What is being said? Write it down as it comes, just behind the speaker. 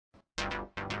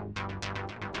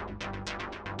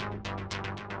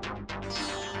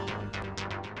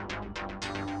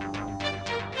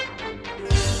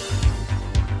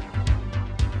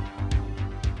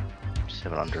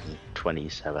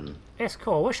$727. It's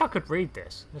cool. I wish I could read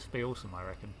this. This would be awesome, I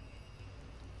reckon.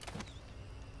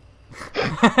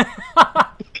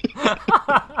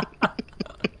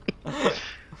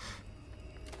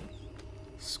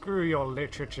 Screw your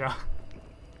literature.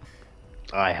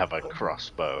 I have a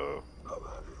crossbow.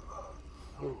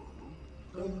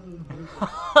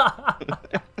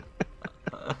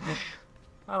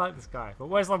 I like this guy, but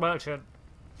where's the merchant?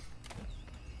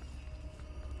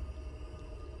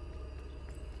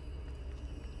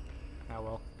 Oh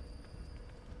well.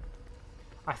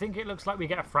 I think it looks like we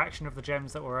get a fraction of the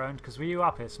gems that were earned, because were you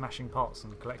up here smashing pots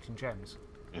and collecting gems?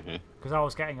 Because I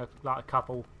was getting a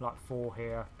couple, like 4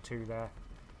 here, 2 there.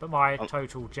 But my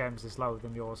total gems is lower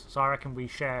than yours, so I reckon we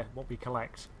share what we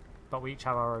collect, but we each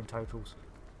have our own totals.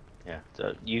 Yeah,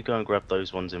 so you go and grab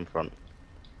those ones in front.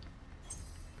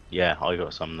 Yeah, I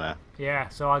got some there. Yeah,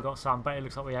 so I got some, but it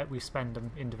looks like we spend them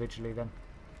individually then.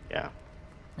 Yeah.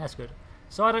 That's good.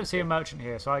 So I don't see a merchant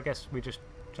here, so I guess we just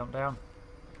jump down.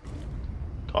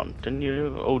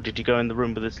 Continue. Oh, did you go in the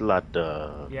room with this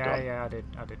ladder? Yeah, yeah, I did.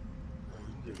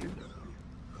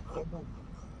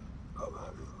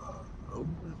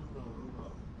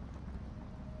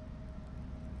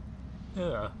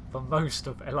 Yeah, for most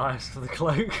of Elias for the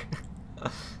cloak.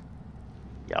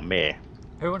 Yeah, me.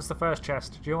 Who wants the first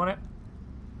chest? Do you want it?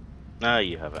 No,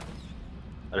 you have it.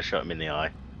 I'll shot him in the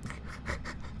eye.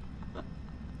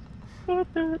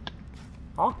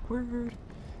 Awkward.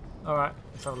 Alright,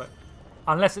 let's have a look.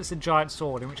 Unless it's a giant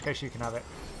sword, in which case you can have it.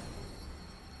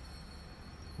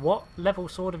 What level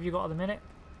sword have you got at the minute?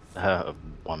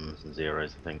 1s and 0s,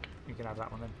 I think. You can have that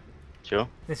one then. Sure.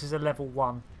 This is a level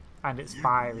 1, and it's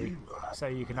fiery, so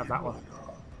you can have that one.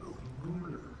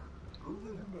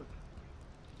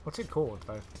 What's it called,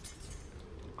 though?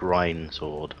 Grind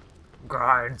sword.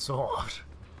 Grind sword.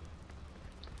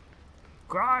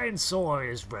 Grind sword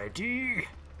is ready.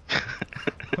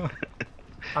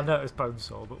 I know it's bone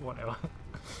sword, but whatever.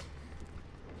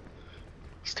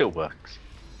 Still works.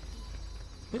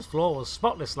 This floor was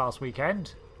spotless last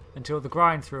weekend, until the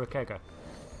grind threw a kegger.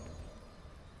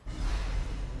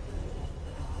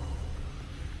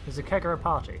 Is a kegger a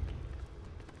party?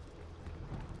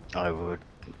 I would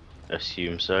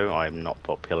assume so. I'm not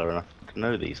popular enough to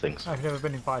know these things. I've never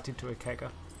been invited to a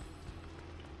kegger.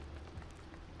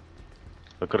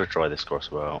 I've got to try this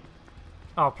crossbow out.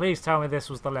 Oh, please tell me this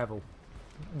was the level.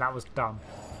 And that was dumb.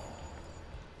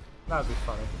 That would be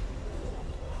funny.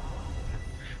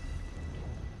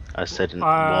 I said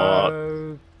what?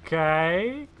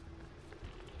 Okay.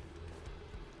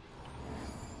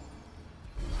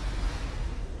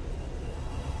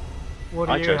 What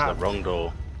do I you chose have? the wrong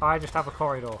door. I just have a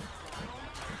corridor.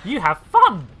 You have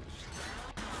fun!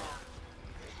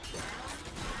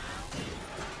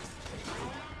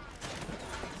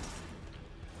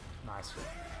 Nice.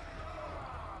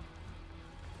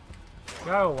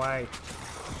 Go away.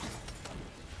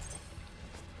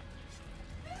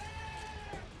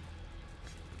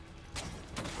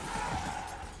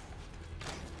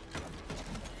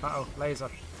 Uh-oh, laser.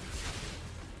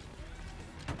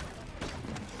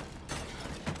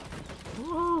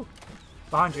 Woo!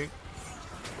 Behind you.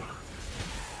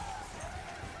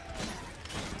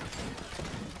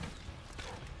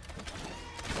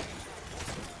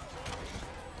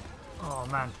 Oh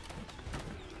man.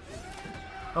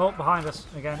 Oh, behind us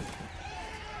again.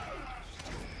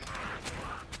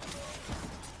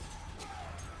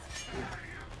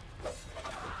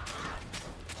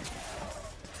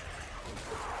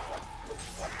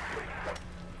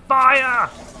 Fire!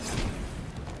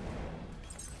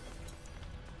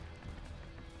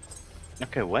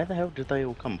 Okay, where the hell did they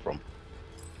all come from?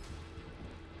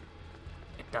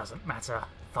 It doesn't matter.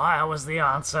 Fire was the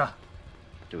answer.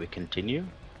 Do we continue?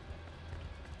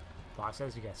 5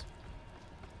 says yes.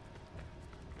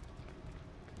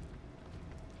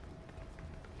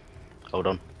 Hold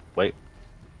on. Wait.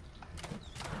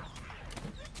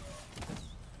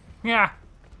 Yeah.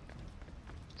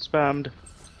 Spammed.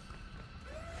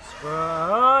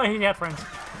 Oh, he had friends.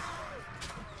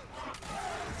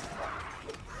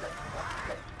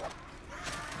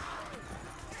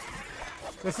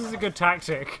 This is a good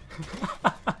tactic.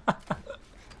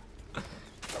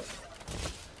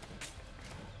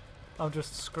 I'm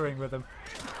just screwing with him.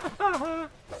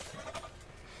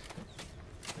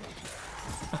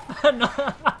 No,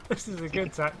 this is a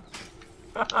good tactic.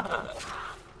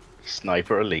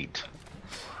 Sniper elite.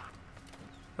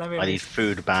 I need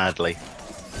food badly.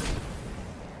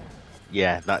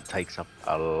 Yeah, that takes up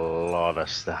a lot of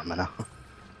stamina.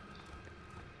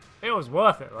 It was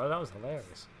worth it though, that was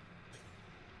hilarious.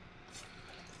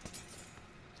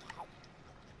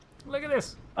 Look at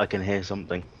this! I can hear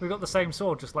something. We got the same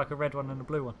sword, just like a red one and a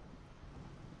blue one.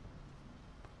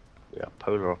 We are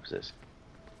polar opposites.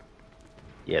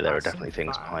 Yeah, there are definitely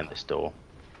things behind this door.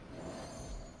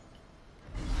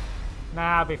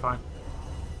 Nah, I'll be fine.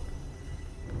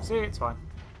 See, it's fine.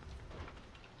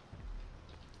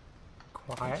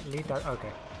 Quietly,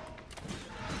 okay.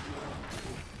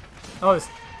 Oh, it's...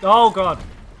 Oh, God!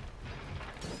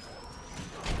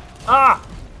 Ah!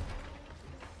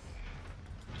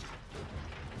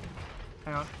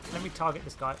 Hang on, let me target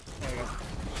this guy. There we go.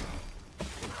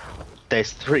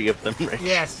 There's 3 of them, Rich.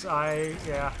 Yes,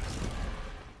 yeah.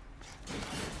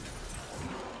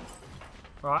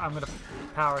 Right, I'm gonna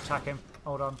power attack him.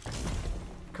 Hold on.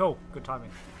 Cool, good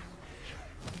timing.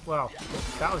 Well,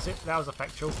 that was it. That was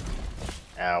effectual.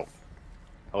 Ow.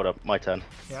 Hold up, my turn.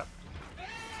 Yep.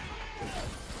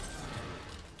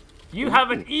 You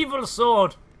have an evil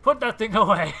sword! Put that thing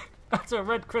away! That's a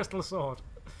red crystal sword.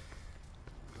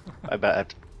 I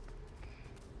bet.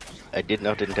 I did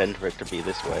not intend for it to be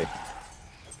this way.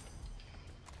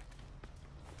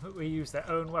 We use their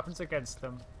own weapons against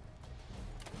them.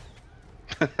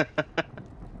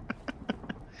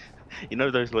 You know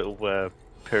those little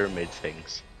pyramid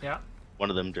things? Yeah. One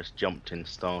of them just jumped in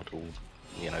startled,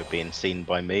 you know, being seen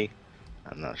by me,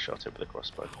 and I shot it with a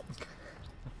crossbow.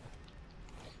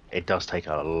 It does take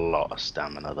a lot of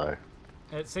stamina though.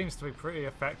 It seems to be pretty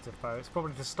effective though. It's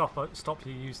probably to stop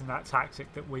you using that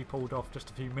tactic that we pulled off just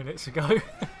a few minutes ago.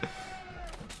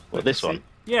 Well, this one?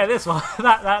 Yeah, this one.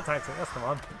 that tactic, that's the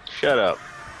one. Shut up.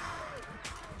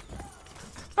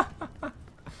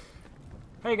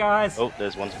 Hey guys! Oh,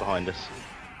 there's ones behind us.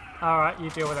 Alright, you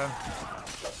deal with them.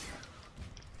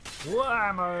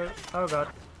 Whammo! Oh god.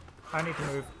 I need to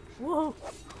move. Woohoo!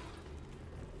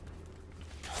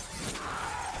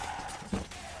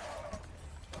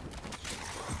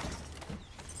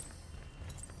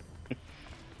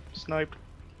 Sniped.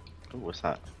 Oh, what's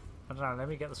that? I don't know, let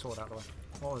me get the sword out of the way.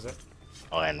 What was it?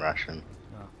 Iron ration.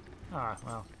 Oh. Alright,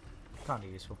 well. Kinda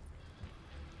useful.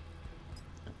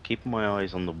 Keeping my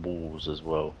eyes on the walls as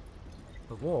well.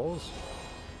 The walls?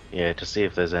 Yeah, to see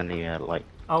if there's any, like...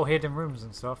 Oh, hidden rooms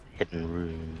and stuff. hidden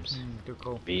rooms. Good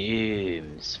call.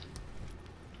 Beams.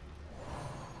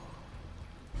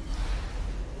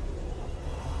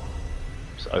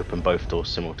 Just open both doors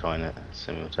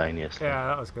simultaneously. Yeah,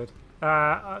 that was good.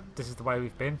 This is the way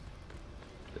we've been.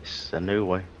 This is a new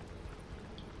way.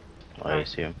 I Right.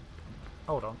 assume.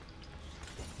 Hold on.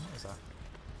 What is that?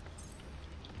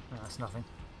 No, that's nothing.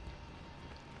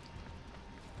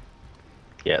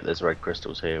 Yeah, there's red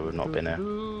crystals here. We've not been here.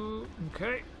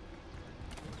 Okay.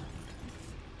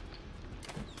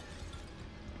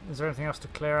 Is there anything else to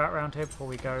clear out around here before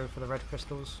we go for the red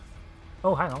crystals?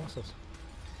 Oh, hang on, what's this?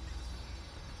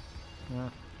 Yeah.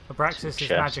 Abraxas'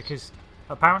 magic is...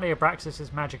 Apparently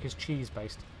Abraxas' magic is cheese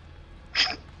based.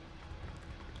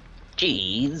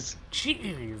 Cheese?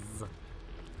 Cheese!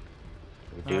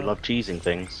 We do love cheesing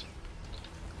things.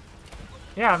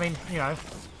 Yeah, I mean, you know,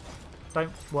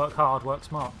 don't work hard, work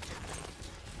smart.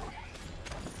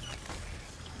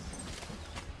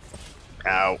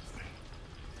 Ow.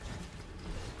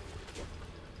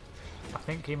 I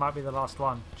think he might be the last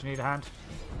one. Do you need a hand?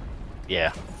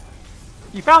 Yeah.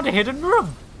 You found a hidden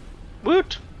room!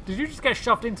 Woot! Did you just get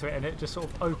shoved into it and it just sort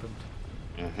of opened?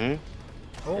 Mm-hmm.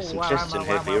 Oh, There's some chests in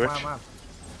here for you, Rich.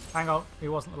 Hang on, he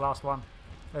wasn't the last one.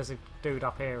 There's a dude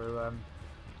up here who,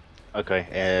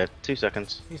 Okay, 2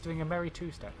 seconds. he's doing a merry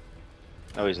two-step.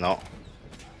 No, he's not.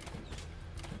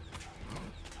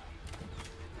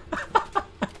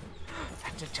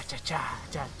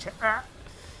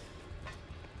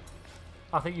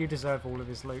 I think you deserve all of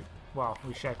his loot. Well,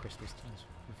 we share crystals, as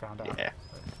we found out. Yeah.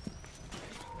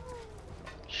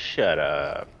 Shut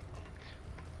up.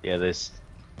 Yeah, there's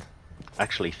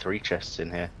actually 3 chests in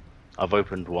here. I've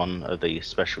opened one of the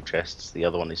special chests. The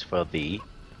other one is for the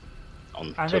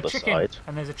on And to a the chicken, side.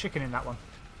 and there's a chicken in that one.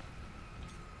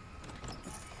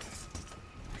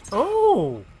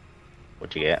 Oh!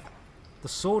 What'd you get? The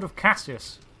Sword of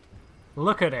Cassius.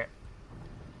 Look at it.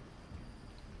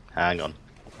 Hang on.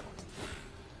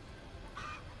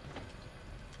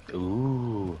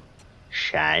 Ooh,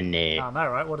 shiny. I know,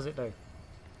 right? What does it do?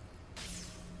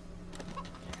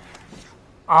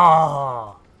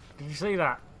 Ah! Did you see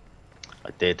that? I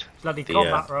did. Bloody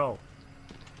combat roll.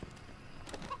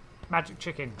 Magic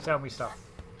chicken, sell me stuff.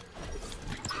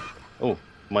 Oh,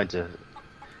 mine's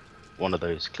one of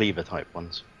those cleaver type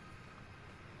ones.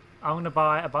 I'm going to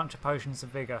buy a bunch of potions of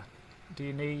vigor. Do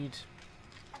you need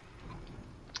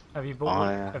Have you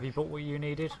bought? Have you bought what you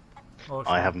needed? Or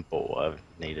I haven't bought what I've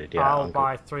needed yet. I'll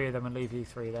buy 3 of them and leave you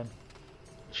 3 then.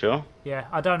 Sure. Yeah,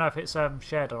 I don't know if it's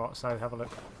shared or not, so have a look.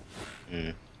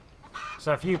 Mm.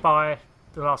 So if you buy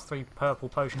the last 3 purple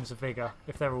potions of vigor,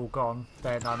 if they're all gone,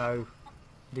 then I know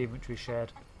the inventory's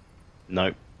shared.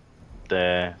 Nope,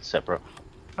 they're separate.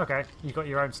 Okay, you've got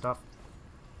your own stuff.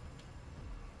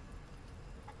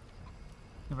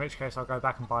 In which case I'll go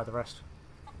back and buy the rest.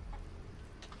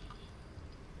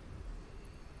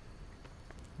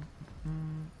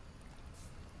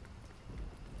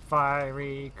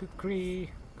 Fiery kukri,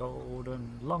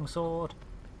 golden longsword,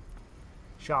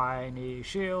 shiny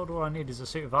shield. All I need is a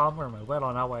suit of armour and we're well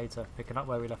on our way to picking up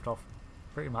where we left off.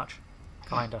 Pretty much.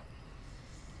 Kinda.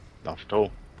 Not at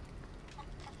all.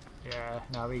 Yeah,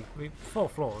 no, we 4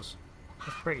 floors.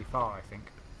 That's pretty far, I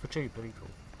think, for 2 people.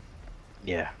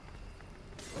 Yeah.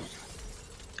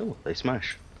 Oh, they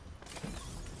smash.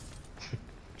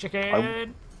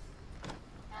 Chicken!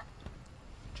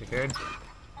 Chicken.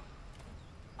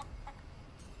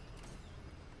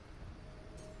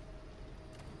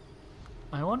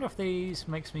 I wonder if these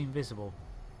makes me invisible,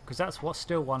 because that's what's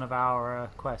still one of our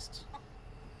quests.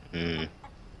 Hmm.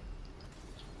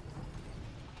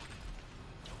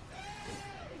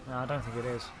 No, I don't think it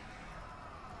is.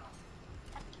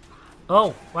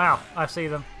 Oh, wow, I see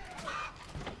them.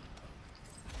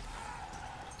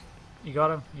 You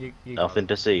got him? You Nothing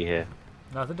to see here.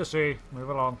 Nothing to see. Move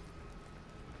along.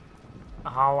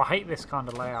 Oh, I hate this kind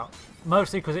of layout.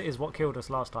 Mostly because it is what killed us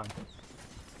last time.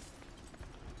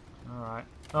 Alright.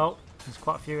 Oh, there's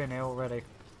quite a few in here already.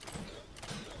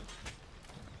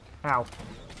 Ow.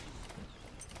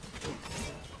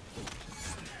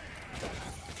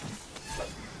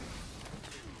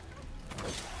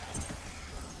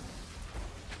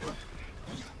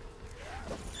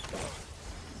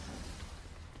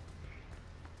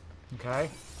 Okay.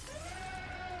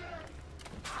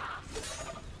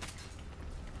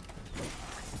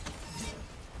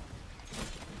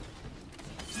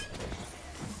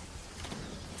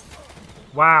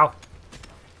 Wow.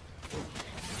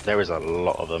 There is a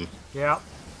lot of them. Yeah.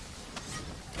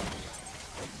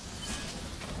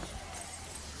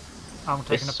 I'm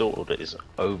taking This sword is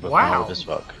overpowered Wow. as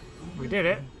fuck. We did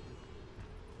it.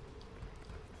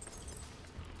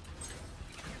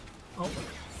 Oh.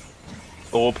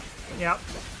 Orb. Yep.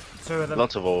 2 of them.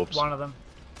 Lots of orbs. 1 of them.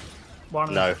 1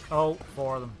 of No. them. Oh,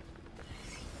 4 of them.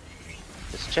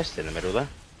 There's a chest in the middle there.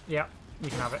 Yep. You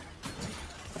can have it.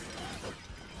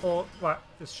 Or, well,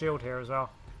 there's shield here as well.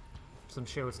 Some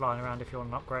shields lying around if you want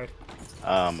an upgrade.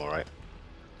 Alright.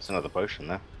 There's another potion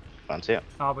there. Fancy it.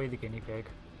 I'll be the guinea pig.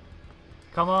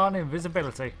 Come on,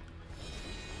 invisibility.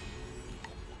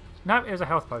 No, it was a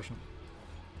health potion.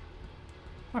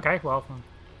 Okay, well,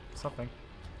 something.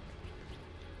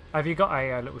 Have you got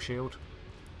a little shield?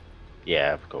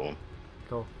 Yeah, I've got one.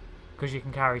 Cool. Because you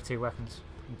can carry 2 weapons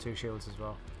and 2 shields as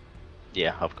well.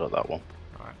 Yeah, I've got that one.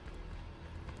 Alright.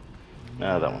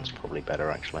 No, that one's probably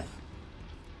better actually.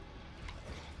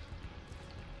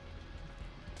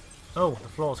 Oh, the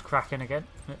floor's cracking again.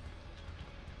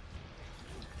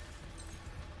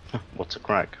 What's a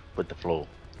crack with the floor?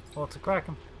 What's a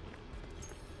cracking?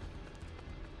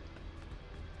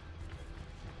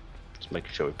 Just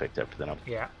making sure we picked everything up.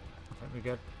 Yeah, I think we're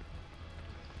good.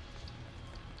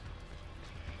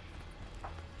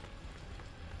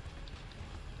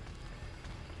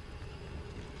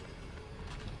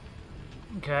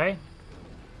 Okay.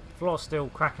 Floor's still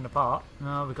cracking apart.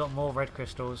 No, we've got more red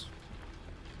crystals.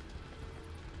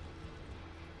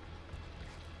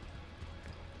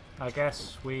 I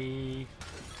guess we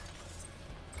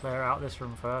clear out this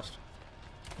room first.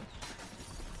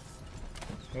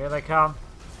 Here they come.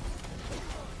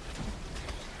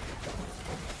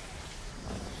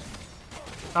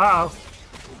 Uh-oh.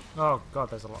 Oh god,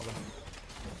 there's a lot of them.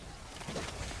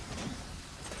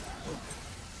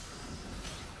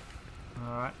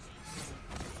 Alright.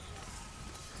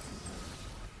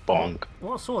 Bonk.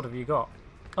 What sword have you got?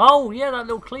 Oh yeah, that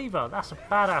little cleaver. That's a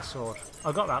badass sword.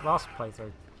 I got that last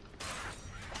playthrough.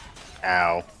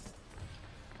 Ow.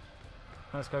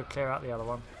 Let's go clear out the other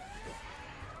one.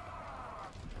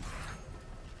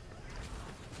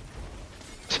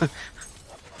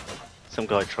 Some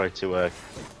guy tried to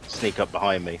sneak up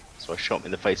behind me, so I shot him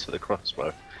in the face with a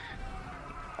crossbow.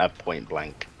 At point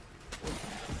blank.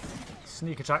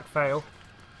 Sneak attack fail.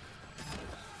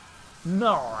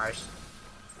 Nice.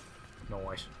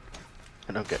 Nice.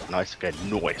 I don't get nice again.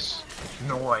 Noise.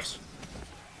 Nice.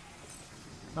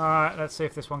 Alright, let's see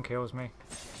if this one kills me.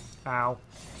 Ow.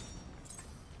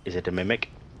 Is it a mimic?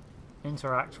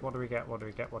 Interact. What do we get? What do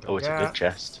we get? What do Oh, we it's get? a good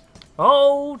chest.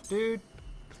 Oh, dude.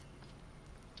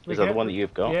 Is that the one that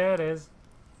you've got? Yeah, it is.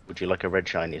 Would you like a red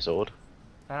shiny sword?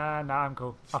 No, I'm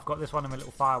cool. I've got this one and my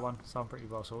little fire one, so I'm pretty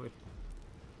well sorted.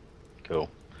 Cool.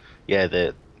 Yeah,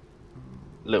 the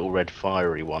little red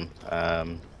fiery one.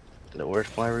 Little red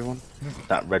fiery one.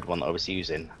 That red one that I was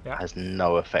using has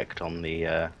no effect on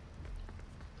the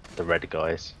red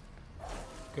guys.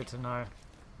 Good to know.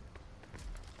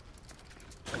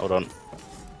 Hold on.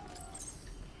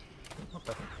 What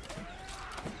the?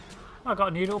 I got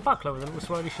a new little buckler with a little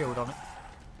swirly shield on it.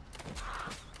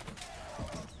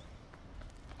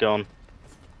 Go on.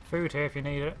 Food here if you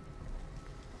need it.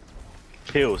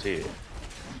 Pills here.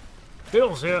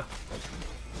 Pills here.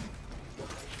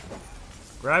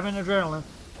 Grabbing adrenaline.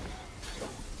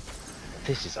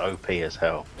 This is OP as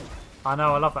hell. I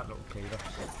know, I love that little cleaver.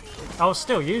 I was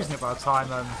still using it by the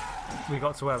time we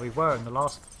got to where we were in the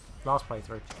last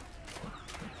playthrough.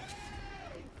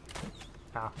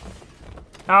 Ow.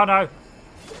 Oh no!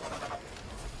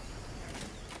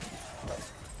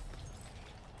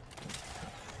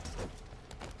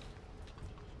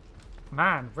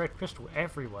 Man, red crystal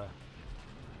everywhere.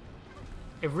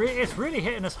 It's really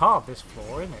hitting us hard, this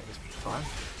floor, isn't it, this time?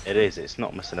 It is, it's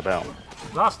not messing about.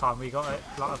 Last time we got it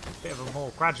like a bit of a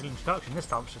more gradual introduction. This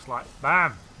time it's just like,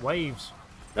 bam, waves.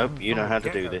 Nope, you know how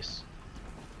to do this.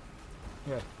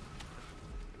 Yeah.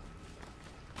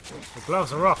 The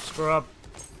gloves are off, scrub.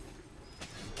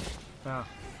 Yeah.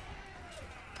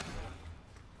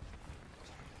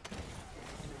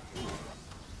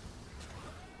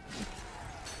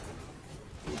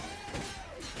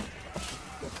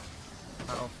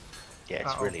 Uh-oh. Yeah,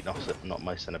 it's really not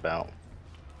messing about.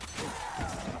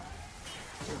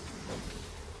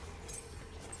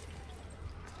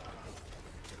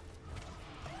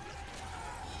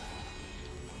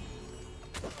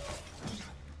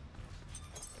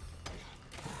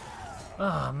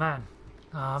 Oh man.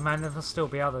 Oh man, there'll still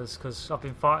be others because I've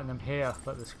been fighting them here,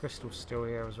 but this crystal's still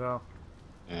here as well.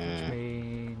 Which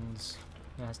means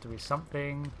there has to be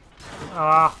something.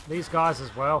 Ah, these guys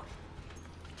as well.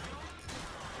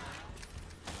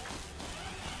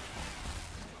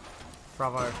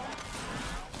 Bravo.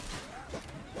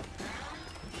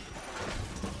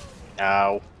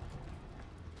 Ow.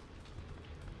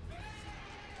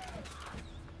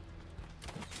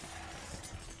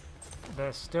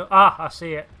 There's still... Ah, I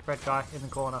see it. Red guy in the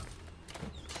corner.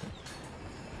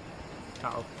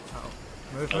 Uh-oh. Uh-oh.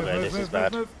 Move, move, move, this move, is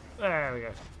bad. move. There we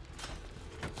go.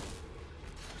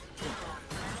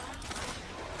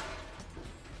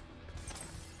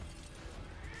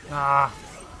 Ah.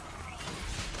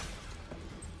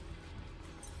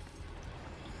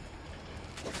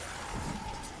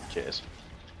 Cheers.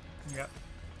 Yep.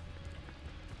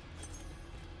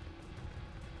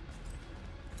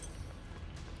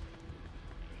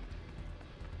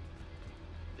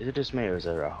 Is it just me, or is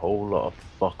there a whole lot of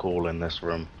fuck all in this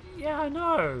room? Yeah, I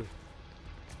know.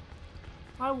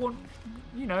 I want,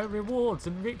 you know, rewards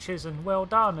and riches and well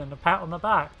done and a pat on the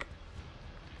back.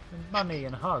 And money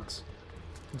and hugs.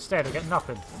 Instead, I get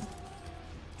nothing.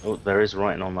 Oh, there is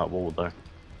writing on that wall, though.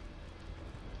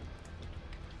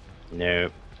 No.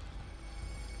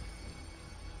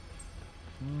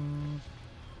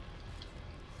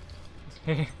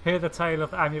 Hear the tale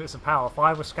of amulets of power.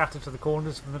 5 were scattered to the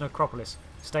corners of the Necropolis.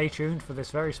 Stay tuned for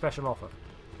this very special offer.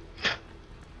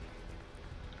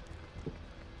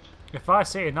 If I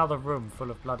see another room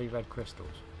full of bloody red crystals.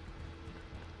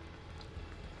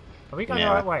 Are we going the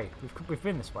right way? We've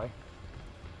been this way.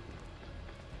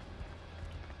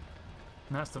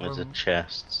 And that's the room. There's a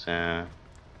chest, yeah.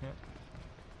 Yep.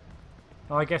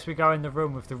 Oh, I guess we go in the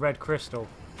room with the red crystal.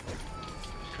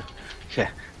 Yeah,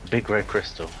 big red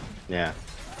crystal. Yeah.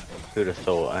 Who'd have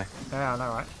thought, eh? Yeah, I know,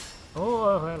 right?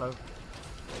 Oh, hello.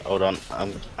 Hold on,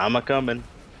 I'm a coming.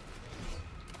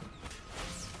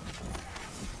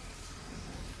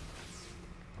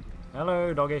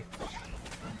 Hello, doggy.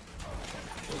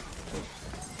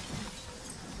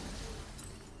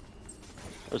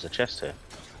 There's a chest here.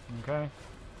 Okay.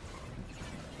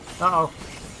 Uh-oh.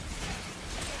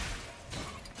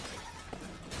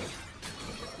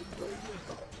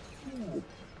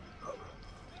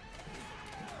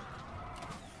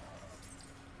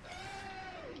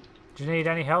 Do you need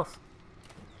any health?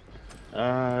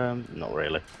 Not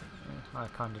really. I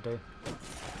kind of do.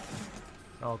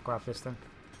 I'll grab this then.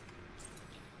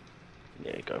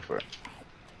 Yeah, go for it.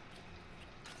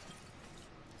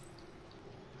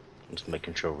 Just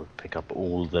making sure we pick up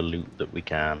all the loot that we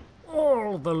can.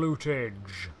 All the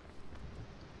lootage.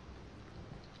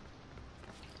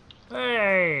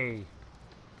 Hey!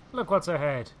 Look what's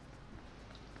ahead.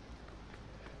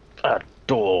 A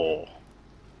door.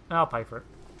 I'll pay for it.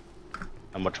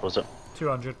 How much was it?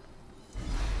 200.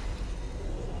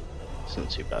 isn't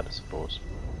too bad, I suppose.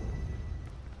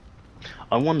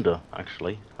 I wonder,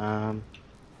 actually.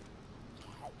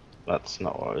 That's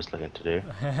not what I was looking to do.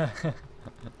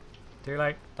 Too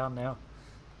late. Done now.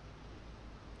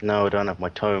 No, I don't have my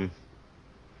tome.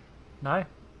 No?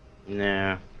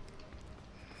 No.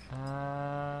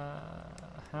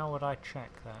 How would I check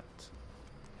that?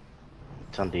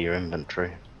 It's under your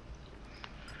inventory.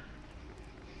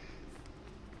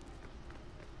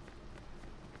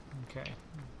 Okay,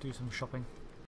 do some shopping.